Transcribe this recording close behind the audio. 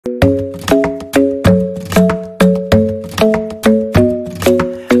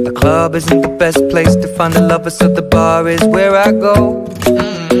club isn't the best place to find a lover, so the bar is where I go.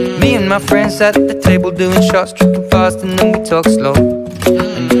 Me and my friends at the table doing shots, tripping fast, and then we talk slow.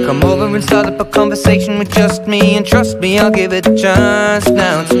 And you come over and start up a conversation with just me, and trust me, I'll give it a chance.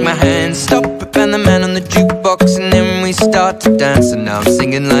 Now take my hand, stop it, and the man on the jukebox, and then we start to dance. And now I'm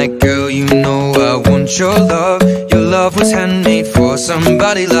singing like, girl, you know I want your love. Your love was handmade for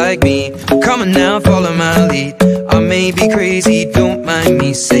somebody like me. Come on now, follow my lead. I may be crazy, don't mind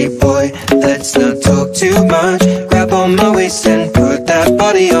me. Say, boy, let's not talk too much. Grab on my waist and put that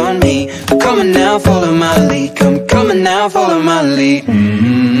body on me. Come on now, follow my lead. Come on now, follow my lead.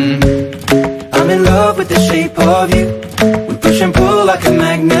 I'm in love with the shape of you. We push and pull like a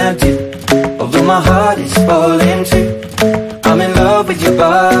magnet do. Although my heart is falling too. I'm in love with your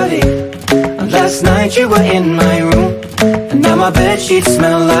body. And last night you were in my room, and now my bedsheets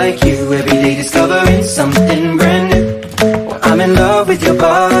smell like you. Every day discovering something brand new. Well, I'm in love with your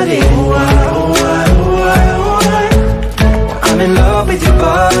body. Oh, I, oh, I, oh, I, oh, I. I'm in love with your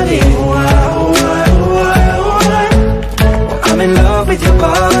body. Oh, I, oh, I, oh, I, oh, I. I'm in love with your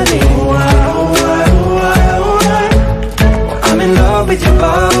body. Oh, I, oh, I, oh, I, oh, I. I'm in love with your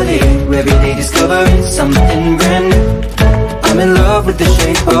body. Every day discovering something brand new. I'm in love with the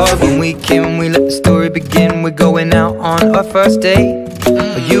shape of you. When we came, we let the story begin. We're going out on our first date.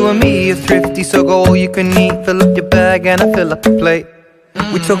 You and me are thrifty, so go all you can eat. Fill up your bag and I fill up the plate.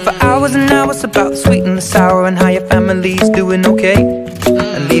 We talk for hours and hours about the sweet and the sour, and how your family's doing okay.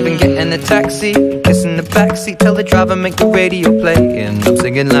 And leaving, getting a taxi, kissing the backseat, tell the driver make the radio play. And I'm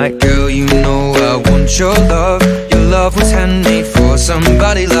singing like, girl, you know I want your love. Your love was handmade for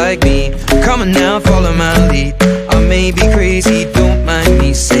somebody like me. Come on now, follow my lead. I may be crazy, don't mind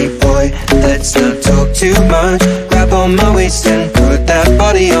me. Say, boy, let's not talk too much. Grab on my waist and put that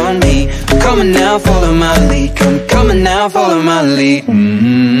body on me. Come on now, follow my lead. Come on now, follow my lead.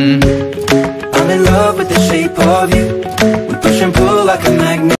 I'm in love with the shape of you. We push and pull like a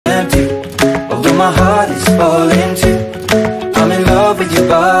magnet do. Although my heart is falling too. I'm in love with your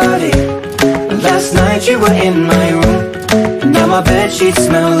body. Last night you were in my room, and now my bedsheets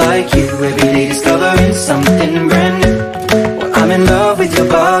smell like you. Every day discovering something brand new. Well, I'm in love with your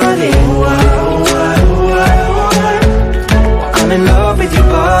body. Oh, I, oh, I, oh, I, oh, I. I'm in love with your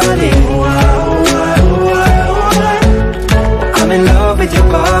body. Oh, I, oh, I, oh, I, oh, I. I'm in love with your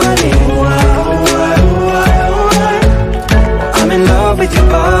body. Oh, I, oh, I, oh, I, oh, I. I'm in love with your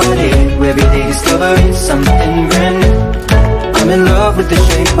body. Every day discovering something brand new. I'm in love with the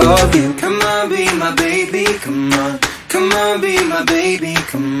shape of you. Come on, be my baby, come on. Come on, be my baby,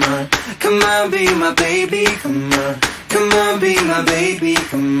 come on. Come on, be my baby, come on. Come on, be my baby,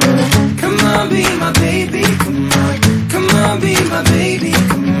 come on. Come on, be my baby, come on. Come on, be my baby,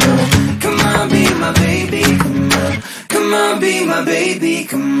 come on. Come on, be my baby, come on. Come on, be my baby,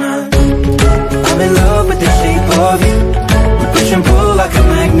 come on. I'm in love with the shape of you. We push and pull like a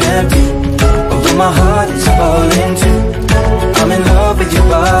magnet do. Although my heart is falling too. I'm in love with your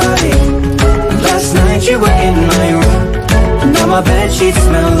body. Last night you were in my room, and now my bedsheets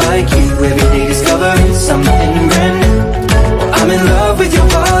smell like you. Every day discovering something brand new. I'm in love with your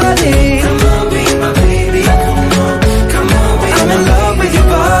body. Come on, be my baby, come on. Come on, be I'm in love with your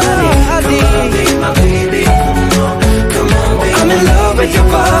body. Come on, be my baby, come on. Come on, be I'm in love with your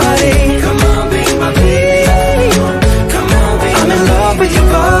body. Come on, be my baby, come on. Come on, be I'm in love with your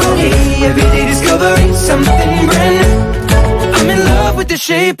body. Every day discovering something brand new. I'm in love with the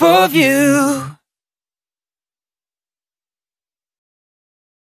shape of you.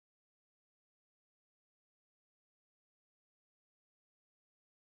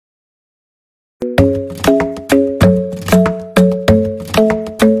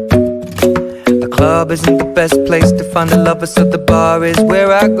 The club isn't the best place to find a lover, so the bar is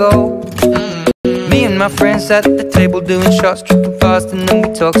where I go. Me and my friends at the table doing shots, tripping fast, and then we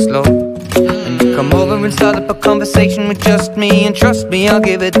talk slow. And you come over and start up a conversation with just me, and trust me, I'll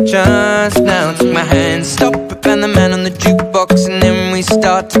give it a chance. Now take my hand, stop it, and the man on the jukebox, and then we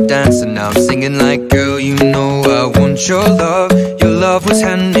start to dance. And now I'm singing like, girl, you know I want your love. Your love was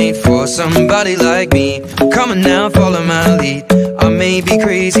handmade for somebody like me. Come on now, follow my lead. I may be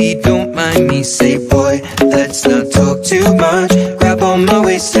crazy, don't mind me. Say, boy, let's not talk too much. Grab on my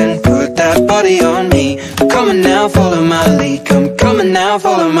waist and put that body on me. Come on now, follow my lead. Come on now,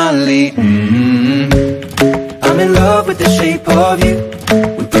 follow my lead. I'm in love with the shape of you.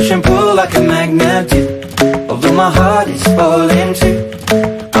 We push and pull like a magnet do. Although my heart is falling too.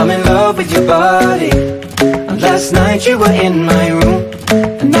 I'm in love with your body. And last night you were in my room,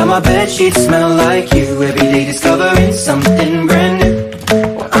 and now my bedsheets smell like you. Every day discovering something brand new.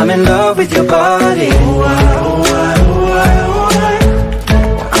 Well, I'm in love with your body. Oh, I, oh, I, oh, I, oh, I.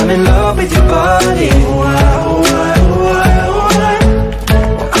 I'm in love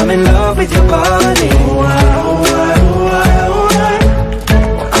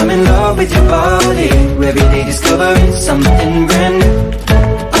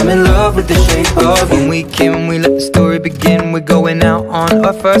love with the shape of you. When we came, we let the story begin. We're going out on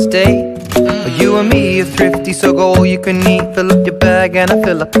our first date. You and me are thrifty, so go all you can eat. Fill up your bag and I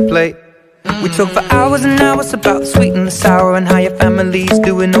fill up the plate. We talk for hours and hours about the sweet and the sour, and how your family's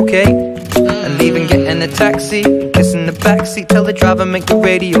doing okay. And leaving, getting a taxi, kissing the backseat, tell the driver make the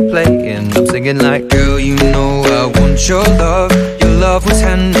radio play. And I'm singing like, girl, you know I want your love. Your love was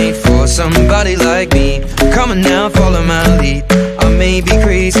handmade for somebody like me. Come on now, follow my lead. I may be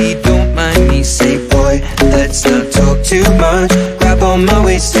crazy, don't mind me. Say, boy, let's not talk too much. Grab on my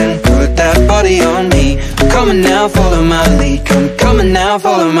waist and put that body on me. Come on now, follow my lead. Come on now,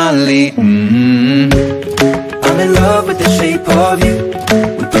 follow my lead. I'm in love with the shape of you.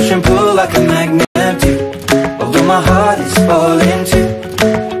 We push and pull like a magnet do. Although my heart is falling too,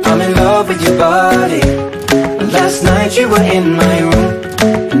 I'm in love with your body. Last night you were in my room,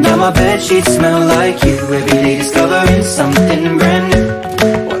 and now my bedsheets smell like you. Every day discovering something brand new.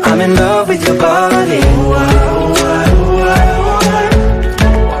 Well, I'm in love with your body.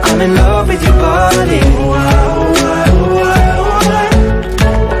 I'm in love with your body.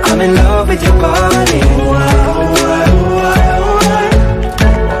 I'm in love with your body.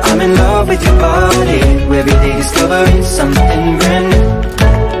 I'm in love with your body. Every day discovering something brand new.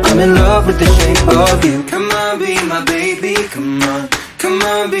 I'm in love with the shape of you. Come on, be my baby, come on. Come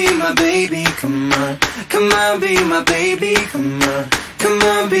on, be my baby, come on. Come on, be my baby, come on. Come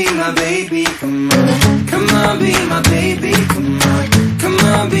on, be my baby, come on. Come on, be my baby, come on. Come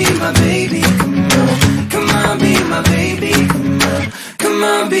on, be my baby, come on. Come on, be my baby, come on. Come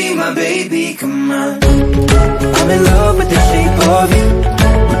on, be my baby, come on. I'm in love with the shape of you.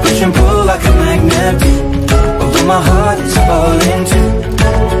 We push and pull like a magnet do. Although my heart is falling too,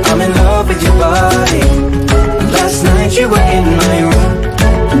 I'm in love with your body. Last night you were in my room,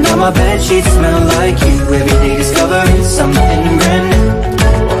 and now my bedsheets smell like you. Every day discovering something brand new.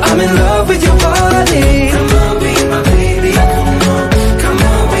 Well, I'm in love with your body. Come on, be my baby, come on. Come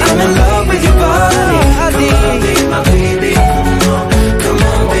on, be I'm in love with your body. Come on, be my baby, come on. Come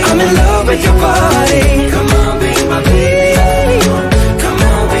on, be I'm in love with your body. Come on, be my baby, come on. Come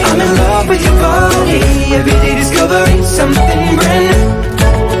on, be I'm in love with your body. Every day discovering something brand new.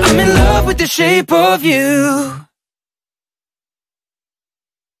 I'm in love with the shape of you.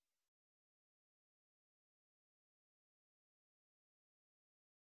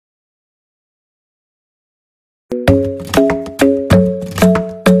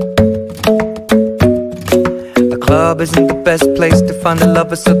 The club isn't the best place to find a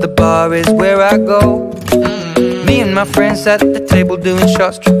lover, so the bar is where I go. Me and my friends at the table doing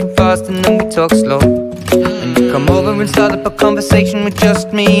shots, tripping fast, and then we talk slow. And you come over and start up a conversation with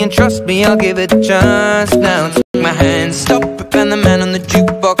just me, and trust me, I'll give it a chance. Now take my hand, stop it, and the man on the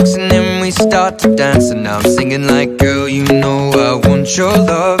jukebox, and then we start to dance. And now I'm singing like, girl, you know I want your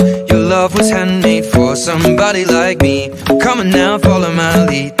love. Your love was handmade for somebody like me. Come on now, follow my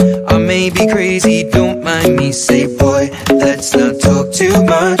lead. I may be crazy, don't mind me. Say, boy, let's not talk too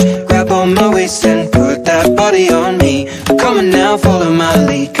much. Grab on my waist and put that body on me. Come on now, follow my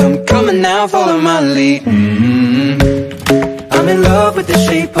lead. Come on now, follow my lead. I'm in love with the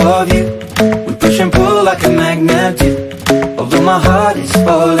shape of you. We push and pull like a magnet do. Although my heart is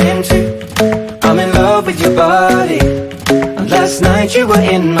falling too, I'm in love with your body. Last night you were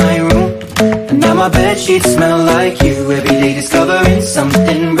in my room, and now my bedsheets smell like you. Every day discovering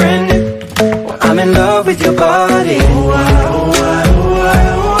something brand new. Well, I'm in love with your body.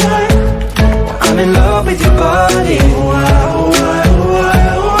 I'm in love with your body.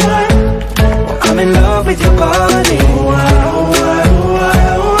 I'm in love with your body.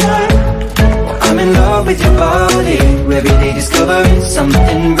 I'm in love with your body. Every day discovering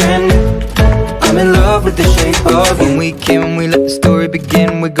something brand new. I'm in love with the shape of you. When we came, we let the story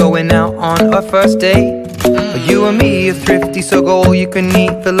begin. We're going out on our first date. You and me are thrifty, so go all you can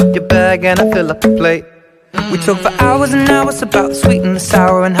eat. Fill up your bag and I fill up the plate. We talk for hours and hours about the sweet and the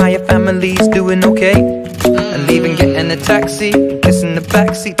sour, and how your family's doing okay. And leaving, getting a taxi, kissing the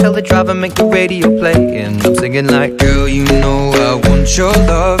backseat, tell the driver make the radio play. And I'm singing like, girl, you know I want your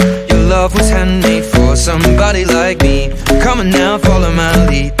love. Your love was handmade for somebody like me. Come on now, follow my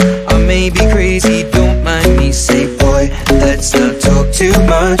lead. I may be crazy, don't mind me. Say, boy, let's not talk too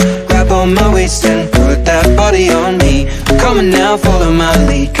much. Grab on my waist and put that body on me. Come on now, follow my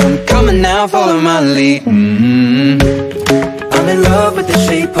lead. Come on now, follow my lead. I'm in love with the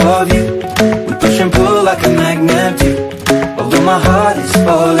shape of you. We push and pull like a magnet do. Although my heart is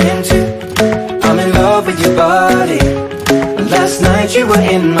falling too, I'm in love with your body. Last night you were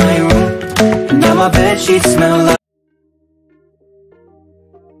in my room, and now my bedsheets smell like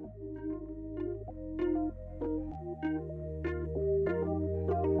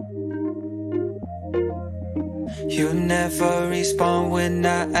You never respond when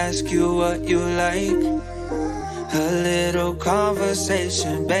I ask you what you like. A little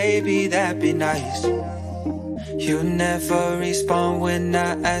conversation, baby, that'd be nice. You never respond when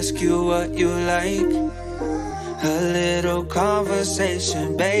I ask you what you like. A little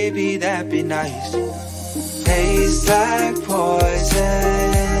conversation, baby, that'd be nice. Tastes like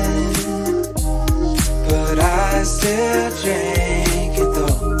poison, but I still drink it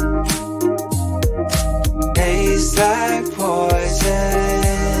though. Tastes like poison,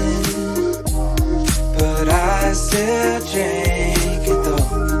 but I still drink it though.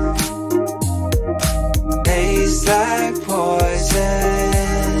 Tastes like poison,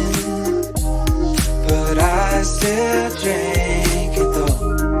 but I still drink it though.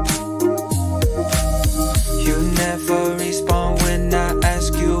 You never respond when I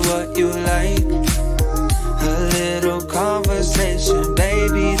ask you what you like. A little conversation,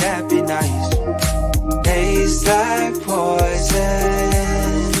 baby, that'd be nice. Tastes like poison,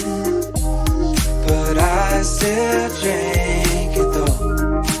 but I still drink it though.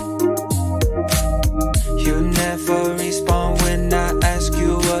 You never respond when I ask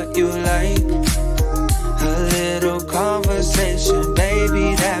you what you like. A little conversation,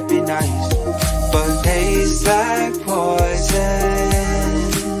 baby, that'd be nice. But tastes like poison,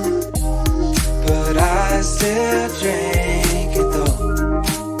 but I still drink it though.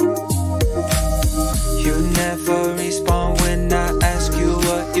 You never respond when I ask you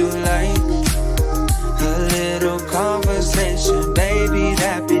what you like. A little conversation, baby,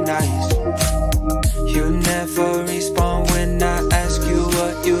 that'd be nice. You never respond when I ask you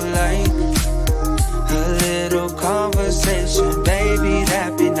what you like. A little conversation, baby,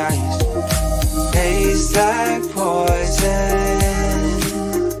 that'd be nice. Tastes like poison,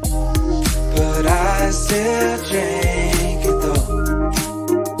 but I still drink it though.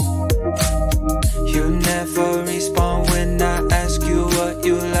 You never respond when I ask you what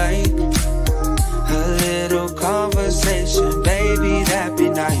you like. A little conversation, baby, that'd be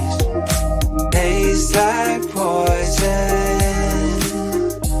nice. Tastes like poison,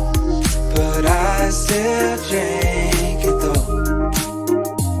 but I still drink it though.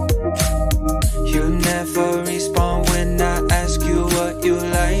 You never respond when I ask you what you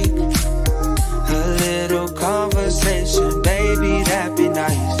like. A little conversation, baby, that'd be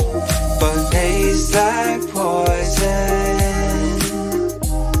nice. But tastes like poison,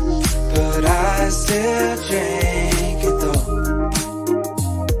 but I still drink it though.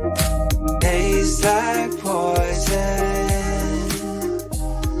 Tastes like poison,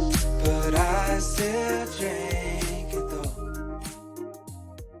 but I still drink it though.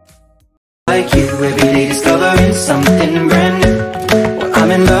 Like you, every day discovering something brand new. Well,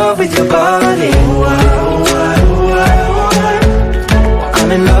 I'm in love with your body.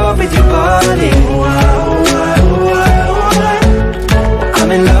 I'm in love with your body.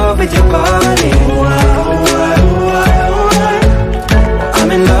 I'm in love with your body.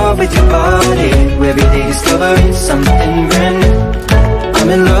 I'm in love with your body. Every day discovering something brand new. I'm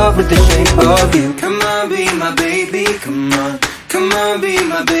in love with the shape of you. Come on, be my baby, come on. Come on, be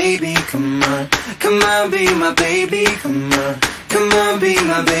my baby, come on. Come on, be my baby, come on. Come on, be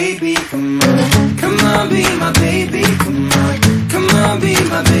my baby, come on. Come on, be my baby, come on. Come on, be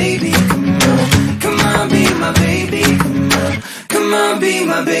my baby, come on. Come on, be my baby, come on. Come on, be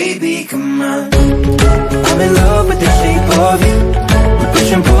my baby, come on. I'm in love with the shape of you. We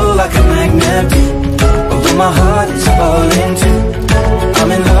push and pull like a magnet do. Although my heart is falling too.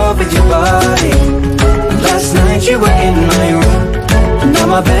 I'm in love with your body. Last night you were in my room. Now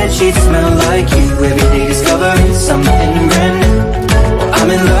my bedsheets smell like you. Every day discovering something brand new. I'm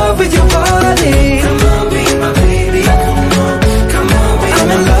in love with your body. Come on, be my baby, come on. Come on, be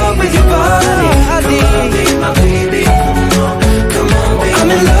I'm in love with your body. Come on, be my baby, come on. Come on, be I'm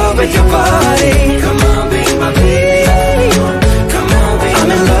in love with your body. Come on, be my baby, come on. Come on, be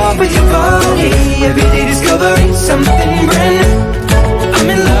I'm in love with your body. Every day discovering something brand new. I'm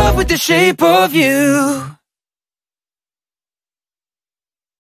in love with the shape of you.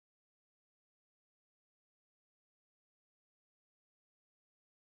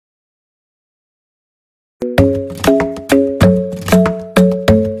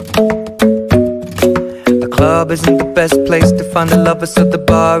 Club isn't the best place to find the lovers, so the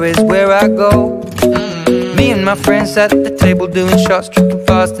bar is where I go. Me and my friends at the table doing shots, tripping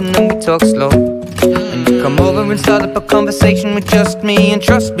fast, and then we talk slow. And you come over and start up a conversation with just me, and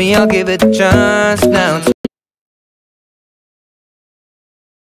trust me, I'll give it a chance now.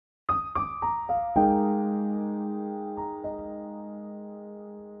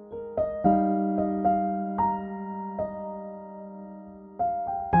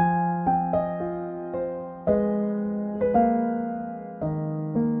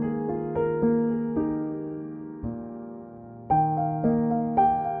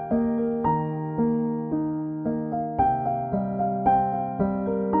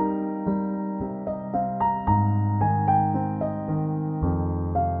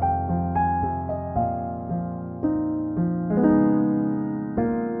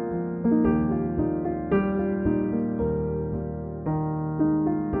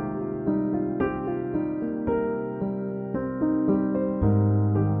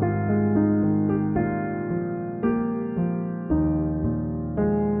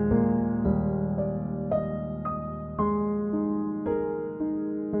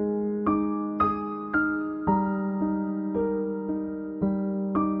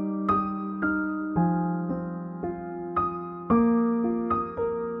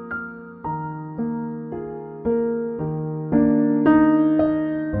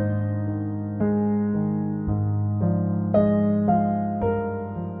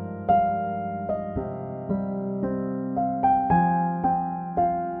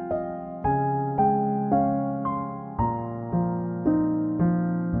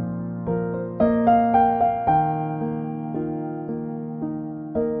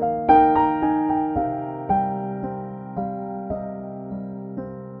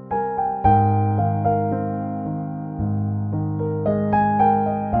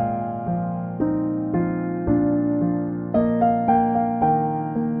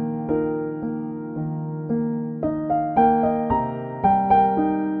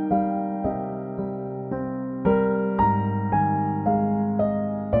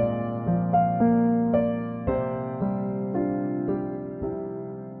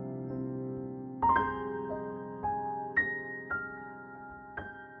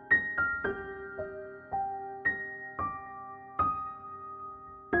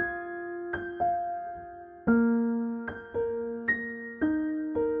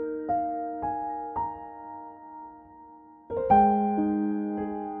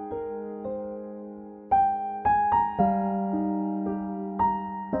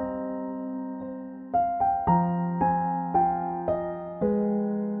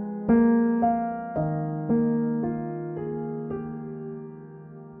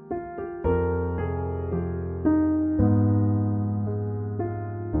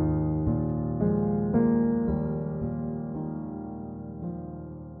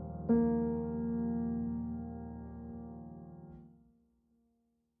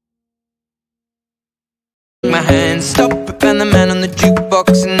 my hand, stop it, and the man on the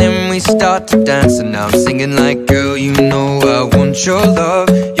jukebox, and then we start to dance. And now I'm singing like, girl, you know I want your love.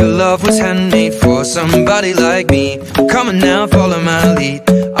 Your love was handmade for somebody like me. Come on now, follow my lead.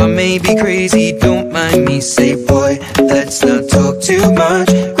 I may be crazy, don't mind me. Say, boy, let's not talk too much.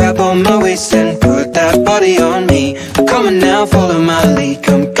 Grab on my waist and put that body on me. Come on now, follow my lead.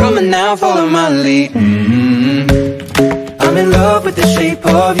 Come on now, follow my lead. I'm in love with the shape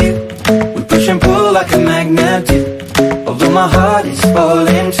of you. We push and pull like a magnet do. Although my heart is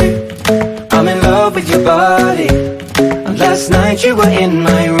falling too. I'm in love with your body. And last night you were in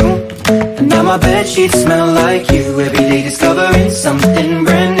my room, and now my bedsheets smell like you. Every day discovering something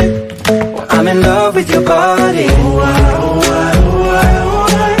brand new. Well, I'm in love with your body.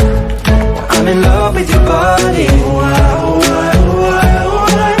 I'm in love with your body.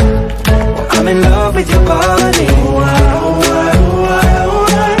 I'm in love with your body.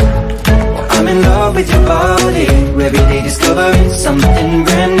 I'm in love with your body. Every day discovering something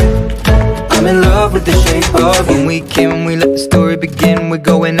brand new. I'm in love with the shape of you. When we came, we let the story begin. We're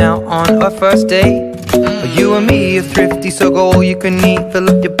going out on our first date. You and me are thrifty, so go all you can eat. Fill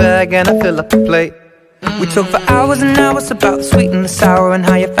up your bag and I fill up the plate. We talk for hours and hours about the sweet and the sour, and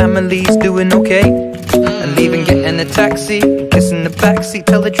how your family's doing okay. And leaving, getting a taxi, kissing the backseat,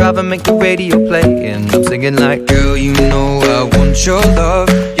 tell the driver make the radio play. And I'm singing like, girl, you know I want your love.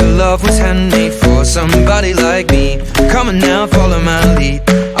 Your love was handmade for somebody like me. Come on now, follow my lead.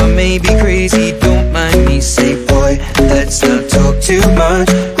 I may be crazy, don't mind me. Say, boy, let's not talk too much.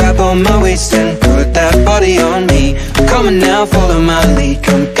 Grab on my waist and put that body on me. Come on now, follow my lead.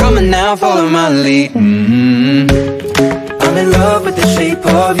 Come on now, follow my lead. I'm in love with the shape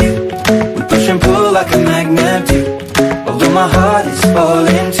of you. We push and pull like a magnet do. Although my heart is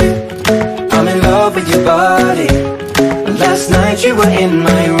falling too. I'm in love with your body. Last night you were in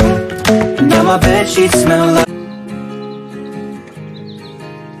my room, and now my bedsheets smell like.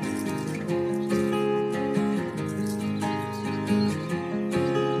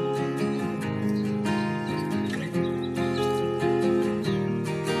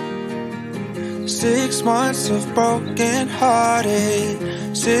 Six months of broken hearted,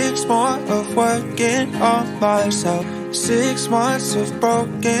 6 more of working on myself. 6 months of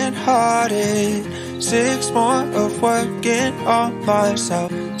broken hearted, 6 more of working on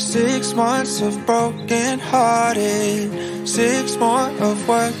myself. 6 months of broken hearted, 6 more of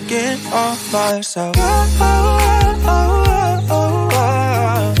working on myself.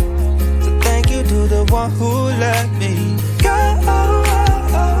 So thank you to the one who let me go.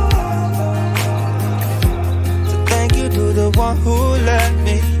 To the one who let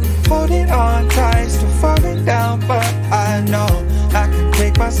me holding on tight, still falling down, but I know I can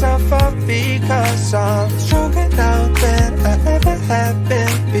pick myself up because I'm stronger now than I ever have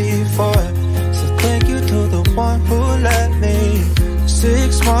been before. So thank you to the one who let me.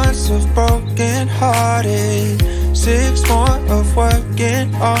 6 months of broken hearted, 6 more of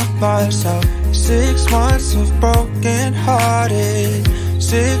working on myself. 6 months of broken hearted,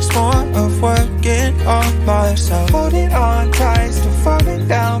 6 more of working on myself. Holding on tight, still falling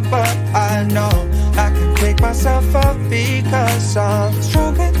down, but I know I can pick myself up because I'm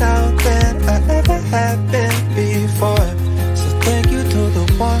stronger now than I ever have been before. So thank you to the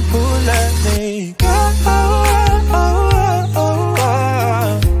one who let me go.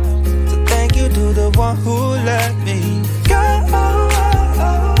 So thank you to the one who let me go.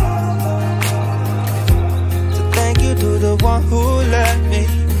 So thank you to the one who let me.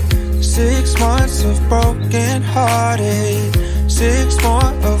 6 months of broken hearted, 6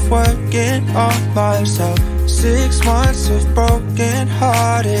 more of working on myself. 6 months of broken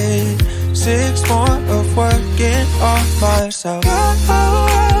hearted, 6 more of working on myself.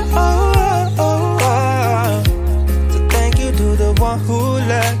 So thank you to the one who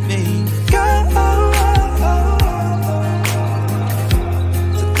let me go.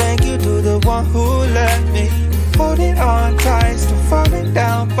 So thank you to the one who let me. Holding on tight, still falling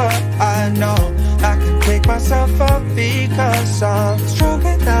down, but I know I can pick myself up because I'm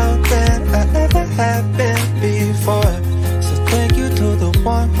stronger now than I ever have been before. So thank you to the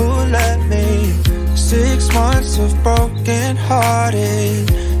one who let me. 6 months of broken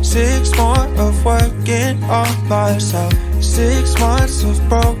hearted, 6 more of working on myself. 6 months of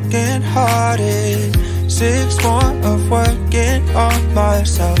broken hearted, 6 more of working on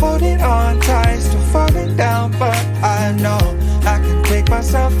myself. Holding on tight, still falling down, but I know I can pick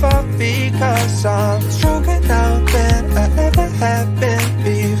myself up because I'm stronger now than I ever have been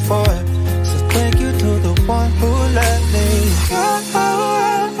before. So thank you to the one who let me go.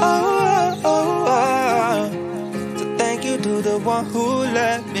 So thank you to the one who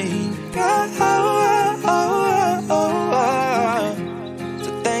let me go.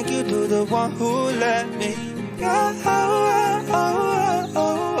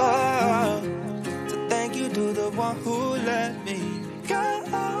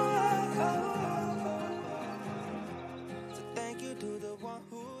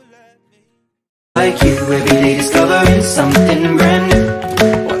 something brand new.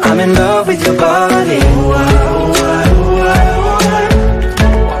 Well, I'm in love with your body.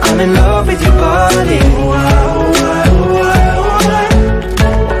 I'm in love with your body.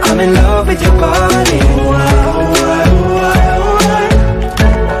 I'm in love with your body.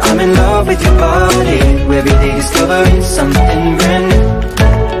 I'm in love with your body. Every day discovering something brand new.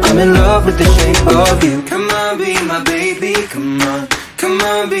 I'm in love with the shape of you. Come on, be my baby, come on. Come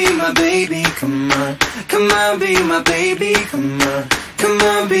on, be my baby, come on. Come on, be my baby, come on. Come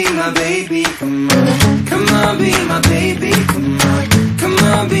on, be my baby, come on. Come on, be my baby, come on. Come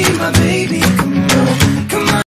on, be my baby.